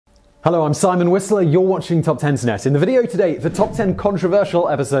Hello, I'm Simon Whistler, you're watching TopTenzNet. In the video today, the top 10 controversial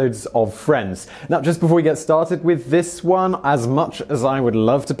episodes of Friends. Now, just before we get started with this one, as much as I would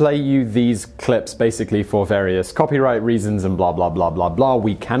love to play you these clips basically for various copyright reasons and blah blah blah blah blah,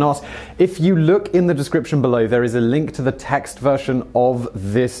 we cannot. If you look in the description below, there is a link to the text version of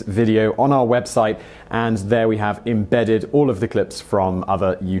this video on our website, and there we have embedded all of the clips from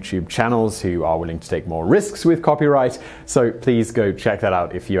other YouTube channels who are willing to take more risks with copyright, so please go check that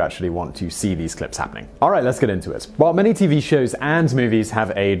out if you actually want to see these clips happening. Alright, let's get into it. While many TV shows and movies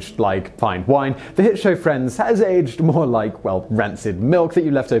have aged like fine wine, the hit show Friends has aged more like, well, rancid milk that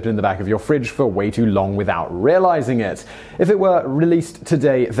you left open in the back of your fridge for way too long without realizing it. If it were released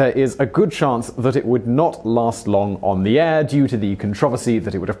today, there is a good chance that it would not last long on the air due to the controversy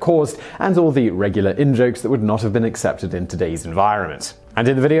that it would have caused and all the regular in-jokes that would not have been accepted in today's environment. And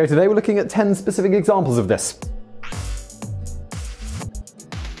in the video today, we're looking at 10 specific examples of this.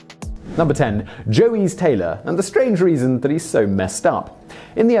 Number 10. Joey's Tailor, and the strange reason that he's so messed up.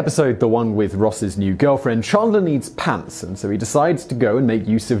 In the episode, the one with Ross's new girlfriend, Chandler needs pants, and so he decides to go and make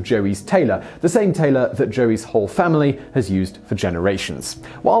use of Joey's tailor, the same tailor that Joey's whole family has used for generations.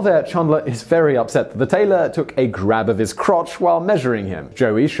 While there, Chandler is very upset that the tailor took a grab of his crotch while measuring him.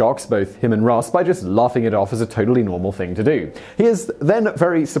 Joey shocks both him and Ross by just laughing it off as a totally normal thing to do. He is then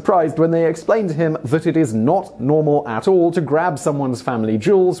very surprised when they explain to him that it is not normal at all to grab someone's family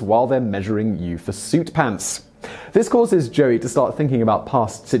jewels while they're measuring you for suit pants. This causes Joey to start thinking about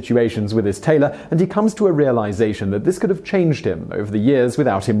past situations with his tailor, and he comes to a realization that this could have changed him over the years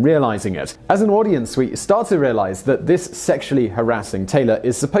without him realizing it. As an audience, we start to realize that this sexually harassing tailor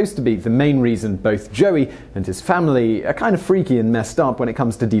is supposed to be the main reason both Joey and his family are kind of freaky and messed up when it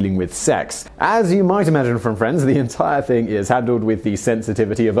comes to dealing with sex. As you might imagine from Friends, the entire thing is handled with the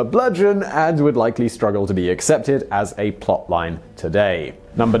sensitivity of a bludgeon and would likely struggle to be accepted as a plotline today.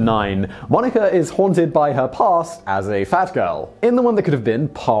 Number 9. Monica is haunted by her past as a fat girl. In the one that could have been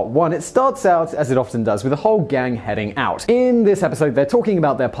part 1, it starts out, as it often does, with the whole gang heading out. In this episode, they're talking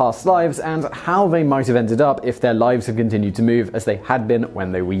about their past lives and how they might have ended up if their lives had continued to move as they had been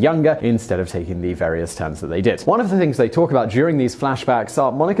when they were younger, instead of taking the various turns that they did. One of the things they talk about during these flashbacks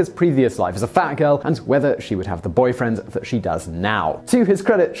are Monica's previous life as a fat girl and whether she would have the boyfriend that she does now. To his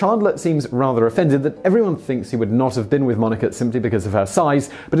credit, Chandler seems rather offended that everyone thinks he would not have been with Monica simply because of her size,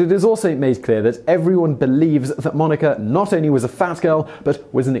 but it is also made clear that everyone believes that Monica not only was a fat girl,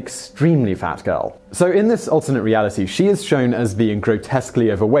 but was an extremely fat girl. So in this alternate reality, she is shown as being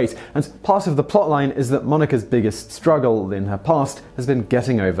grotesquely overweight, and part of the plotline is that Monica's biggest struggle in her past has been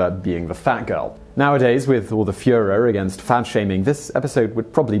getting over being the fat girl. Nowadays, with all the furor against fat shaming, this episode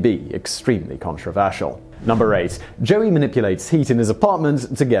would probably be extremely controversial. Number 8. Joey manipulates heat in his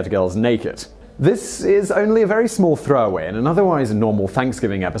apartment to get girls naked. This is only a very small throwaway in an otherwise normal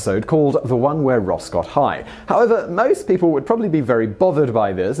Thanksgiving episode called The One Where Ross Got High. However, most people would probably be very bothered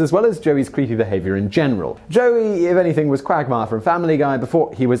by this, as well as Joey's creepy behavior in general. Joey, if anything, was Quagmire from Family Guy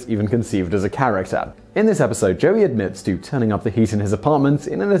before he was even conceived as a character. In this episode, Joey admits to turning up the heat in his apartment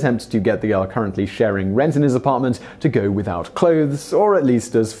in an attempt to get the girl currently sharing rent in his apartment to go without clothes, or at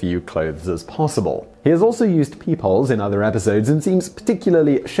least as few clothes as possible. He has also used peepholes in other episodes and seems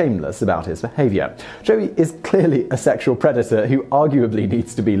particularly shameless about his behavior. Joey is clearly a sexual predator who arguably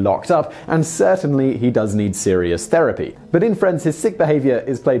needs to be locked up, and certainly he does need serious therapy. But in Friends, his sick behavior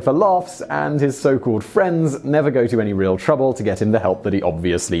is played for laughs, and his so-called friends never go to any real trouble to get him the help that he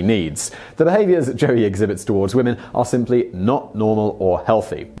obviously needs. The behaviors Joey exhibits towards women are simply not normal or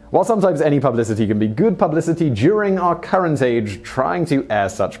healthy. While sometimes any publicity can be good publicity, during our current age, trying to air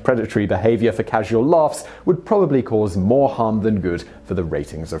such predatory behavior for casual laughs would probably cause more harm than good for the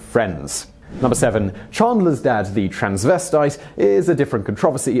ratings of Friends. Number 7. Chandler's dad, the transvestite, is a different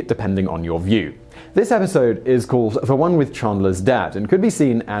controversy depending on your view. This episode is called The One with Chandler's Dad and could be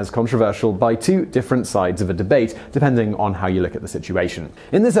seen as controversial by two different sides of a debate, depending on how you look at the situation.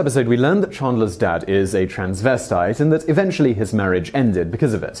 In this episode, we learn that Chandler's dad is a transvestite and that eventually his marriage ended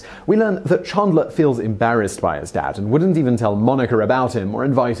because of it. We learn that Chandler feels embarrassed by his dad and wouldn't even tell Monica about him or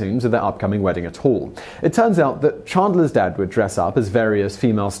invite him to their upcoming wedding at all. It turns out that Chandler's dad would dress up as various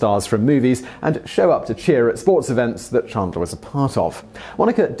female stars from movies and show up to cheer at sports events that Chandler was a part of.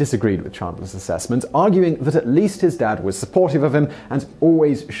 Monica disagreed with Chandler's assessment, arguing that at least his dad was supportive of him and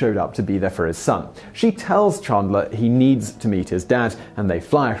always showed up to be there for his son. She tells Chandler he needs to meet his dad, and they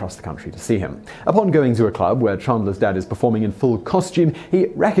fly across the country to see him. Upon going to a club where Chandler's dad is performing in full costume, he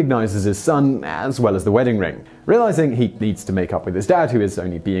recognizes his son as well as the wedding ring. Realizing he needs to make up with his dad, who is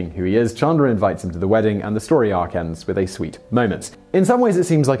only being who he is, Chandler invites him to the wedding, and the story arc ends with a sweet moment. In some ways, it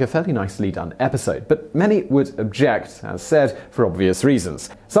seems like a fairly nicely done episode, but many would object, as said, for obvious reasons.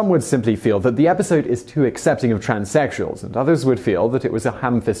 Some would simply feel that the episode is too accepting of transsexuals, and others would feel that it was a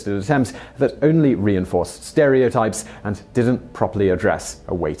ham-fisted attempt that only reinforced stereotypes and didn't properly address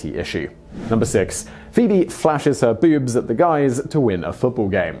a weighty issue. Number 6. Phoebe flashes her boobs at the guys to win a football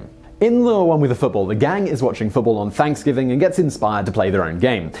game. In the one with the football, the gang is watching football on Thanksgiving and gets inspired to play their own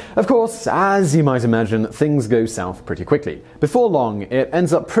game. Of course, as you might imagine, things go south pretty quickly. Before long, it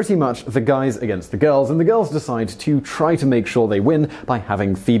ends up pretty much the guys against the girls, and the girls decide to try to make sure they win by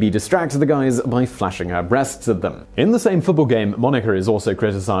having Phoebe distract the guys by flashing her breasts at them. In the same football game, Monica is also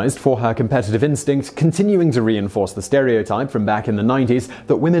criticized for her competitive instinct, continuing to reinforce the stereotype from back in the 90s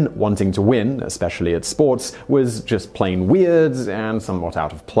that women wanting to win, especially at sports, was just plain weird and somewhat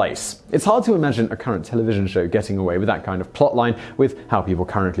out of place. It's hard to imagine a current television show getting away with that kind of plotline with how people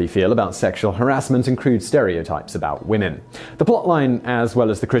currently feel about sexual harassment and crude stereotypes about women. The plotline, as well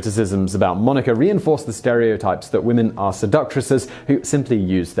as the criticisms about Monica, reinforce the stereotypes that women are seductresses who simply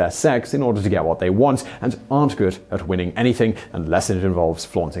use their sex in order to get what they want and aren't good at winning anything unless it involves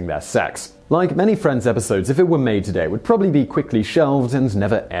flaunting their sex. Like many Friends episodes, if it were made today, it would probably be quickly shelved and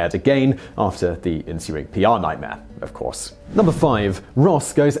never aired again after the ensuing PR nightmare, of course. Number 5.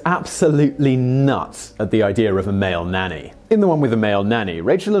 Ross goes absolutely nuts at the idea of a male nanny. In the one with a male nanny,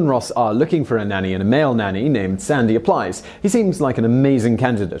 Rachel and Ross are looking for a nanny, and a male nanny named Sandy applies. He seems like an amazing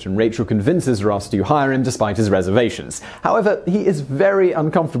candidate, and Rachel convinces Ross to hire him despite his reservations. However, he is very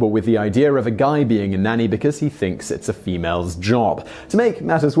uncomfortable with the idea of a guy being a nanny because he thinks it's a female's job. To make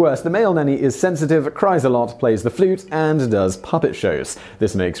matters worse, the male nanny is sensitive, cries a lot, plays the flute, and does puppet shows.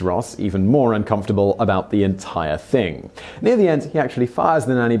 This makes Ross even more uncomfortable about the entire thing. Near the end, he actually fires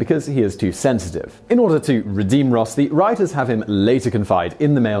the nanny because he is too sensitive. In order to redeem Ross, the writers have him later confide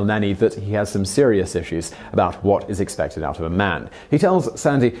in the male nanny that he has some serious issues about what is expected out of a man. He tells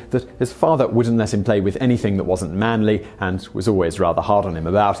Sandy that his father wouldn't let him play with anything that wasn't manly and was always rather hard on him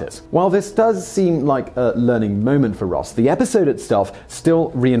about it. While this does seem like a learning moment for Ross, the episode itself still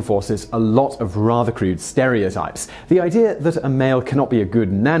reinforces a lot of rather crude stereotypes. The idea that a male cannot be a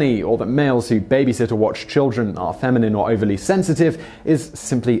good nanny, or that males who babysit or watch children are feminine or overly sensitive, is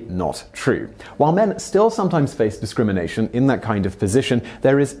simply not true. While men still sometimes face discrimination in that kind of position,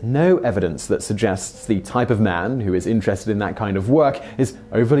 there is no evidence that suggests the type of man who is interested in that kind of work is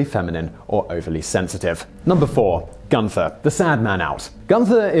overly feminine or overly sensitive. Number 4. Gunther, the sad man out.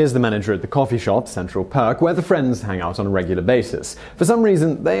 Gunther is the manager at the coffee shop, Central Perk, where the friends hang out on a regular basis. For some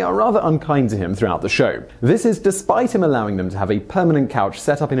reason, they are rather unkind to him throughout the show. This is despite him allowing them to have a permanent couch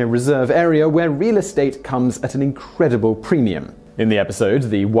set up in a reserve area where real estate comes at an incredible premium. In the episode,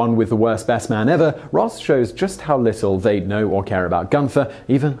 the one with the worst best man ever, Ross shows just how little they know or care about Gunther,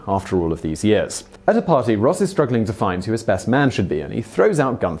 even after all of these years. At a party, Ross is struggling to find who his best man should be, and he throws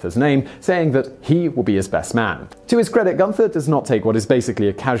out Gunther's name, saying that he will be his best man. To his credit, Gunther does not take what is basically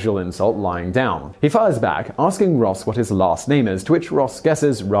a casual insult lying down. He fires back, asking Ross what his last name is, to which Ross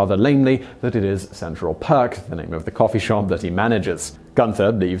guesses rather lamely that it is Central Perk, the name of the coffee shop that he manages.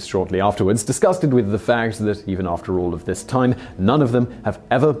 Gunther leaves shortly afterwards, disgusted with the fact that even after all of this time, none of them have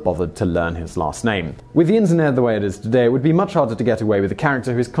ever bothered to learn his last name. With the internet the way it is today, it would be much harder to get away with a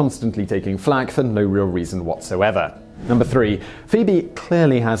character who is constantly taking flack for no real reason whatsoever. Number 3. Phoebe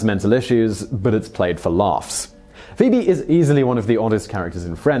clearly has mental issues, but it's played for laughs. Phoebe is easily one of the oddest characters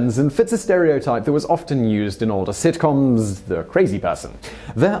in Friends and fits a stereotype that was often used in older sitcoms, the crazy person.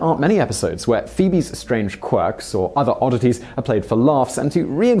 There aren't many episodes where Phoebe's strange quirks or other oddities are played for laughs and to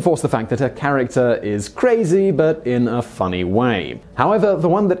reinforce the fact that her character is crazy but in a funny way. However, the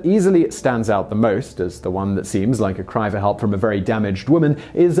one that easily stands out the most as the one that seems like a cry for help from a very damaged woman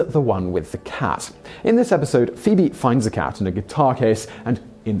is the one with the cat. In this episode, Phoebe finds a cat in a guitar case and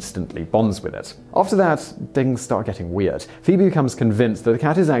instantly bonds with it. After that, things start getting weird. Phoebe becomes convinced that the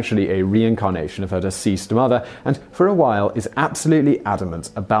cat is actually a reincarnation of her deceased mother, and for a while is absolutely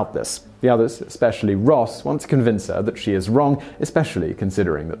adamant about this. The others, especially Ross, want to convince her that she is wrong, especially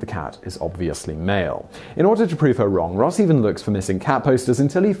considering that the cat is obviously male. In order to prove her wrong, Ross even looks for missing cat posters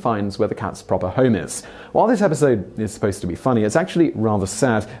until he finds where the cat's proper home is. While this episode is supposed to be funny, it's actually rather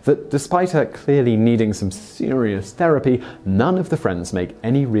sad that despite her clearly needing some serious therapy, none of the friends make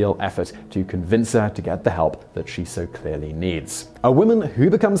any real effort to convince her to get the help that she so clearly needs. A woman who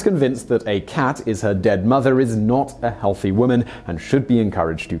becomes convinced that a cat is her dead mother is not a healthy woman and should be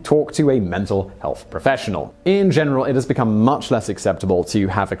encouraged to talk to a mental health professional. In general, it has become much less acceptable to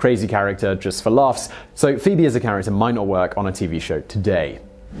have a crazy character just for laughs, so Phoebe as a character might not work on a TV show today.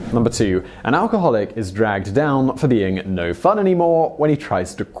 Number 2. An alcoholic is dragged down for being no fun anymore when he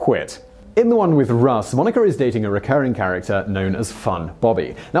tries to quit. In the one with Russ, Monica is dating a recurring character known as Fun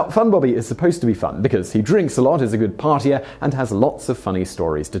Bobby. Now, Fun Bobby is supposed to be fun because he drinks a lot, is a good partier, and has lots of funny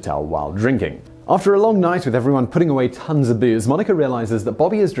stories to tell while drinking. After a long night with everyone putting away tons of booze, Monica realizes that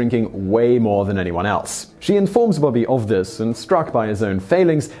Bobby is drinking way more than anyone else. She informs Bobby of this, and struck by his own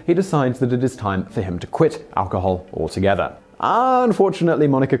failings, he decides that it is time for him to quit alcohol altogether. Unfortunately,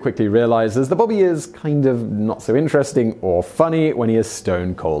 Monica quickly realizes that Bobby is kind of not so interesting or funny when he is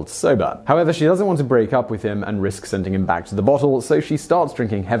stone cold sober. However, she doesn't want to break up with him and risk sending him back to the bottle, so she starts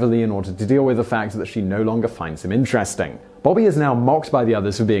drinking heavily in order to deal with the fact that she no longer finds him interesting. Bobby is now mocked by the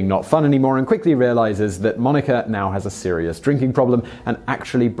others for being not fun anymore and quickly realizes that Monica now has a serious drinking problem and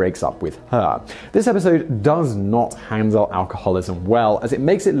actually breaks up with her. This episode does not handle alcoholism well, as it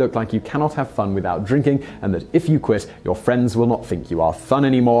makes it look like you cannot have fun without drinking, and that if you quit, your friends will not think you are fun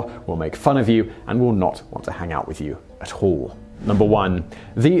anymore, will make fun of you, and will not want to hang out with you at all. Number 1.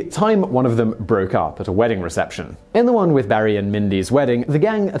 The time one of them broke up at a wedding reception. In the one with Barry and Mindy's wedding, the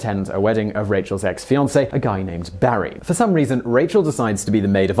gang attend a wedding of Rachel's ex-fiancé, a guy named Barry. For some reason, Rachel decides to be the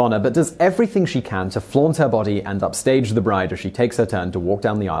maid of honor, but does everything she can to flaunt her body and upstage the bride as she takes her turn to walk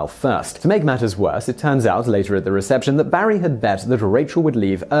down the aisle first. To make matters worse, it turns out later at the reception that Barry had bet that Rachel would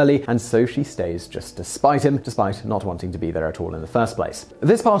leave early, and so she stays just despite him, despite not wanting to be there at all in the first place.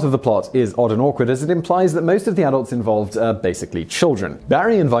 This part of the plot is odd and awkward, as it implies that most of the adults involved are basically children.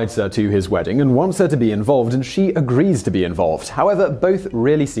 Barry invites her to his wedding and wants her to be involved, and she agrees to be involved. However, both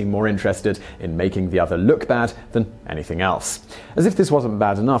really seem more interested in making the other look bad than anything else. As if this wasn't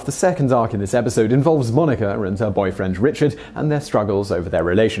bad enough, the second arc in this episode involves Monica and her boyfriend Richard and their struggles over their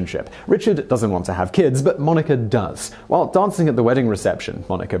relationship. Richard doesn't want to have kids, but Monica does. While dancing at the wedding reception,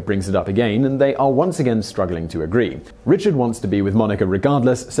 Monica brings it up again, and they are once again struggling to agree. Richard wants to be with Monica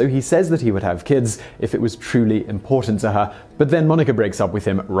regardless, so he says that he would have kids if it was truly important to her, but then Monica breaks up with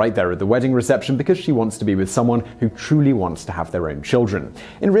him right there at the wedding reception because she wants to be with someone who truly wants to have their own children.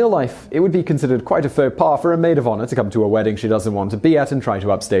 In real life, it would be considered quite a faux pas for a maid of honor to come to a wedding she doesn't want to be at and try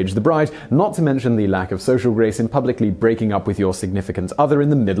to upstage the bride, not to mention the lack of social grace in publicly breaking up with your significant other in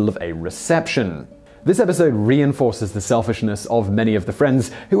the middle of a reception. This episode reinforces the selfishness of many of the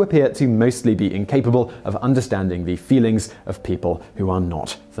friends who appear to mostly be incapable of understanding the feelings of people who are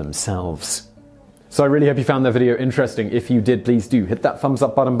not themselves. So I really hope you found that video interesting. If you did, please do hit that thumbs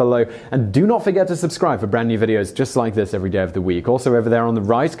up button below, and do not forget to subscribe for brand new videos just like this every day of the week. Also over there on the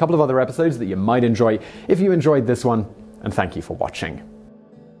right, a couple of other episodes that you might enjoy if you enjoyed this one, and thank you for watching.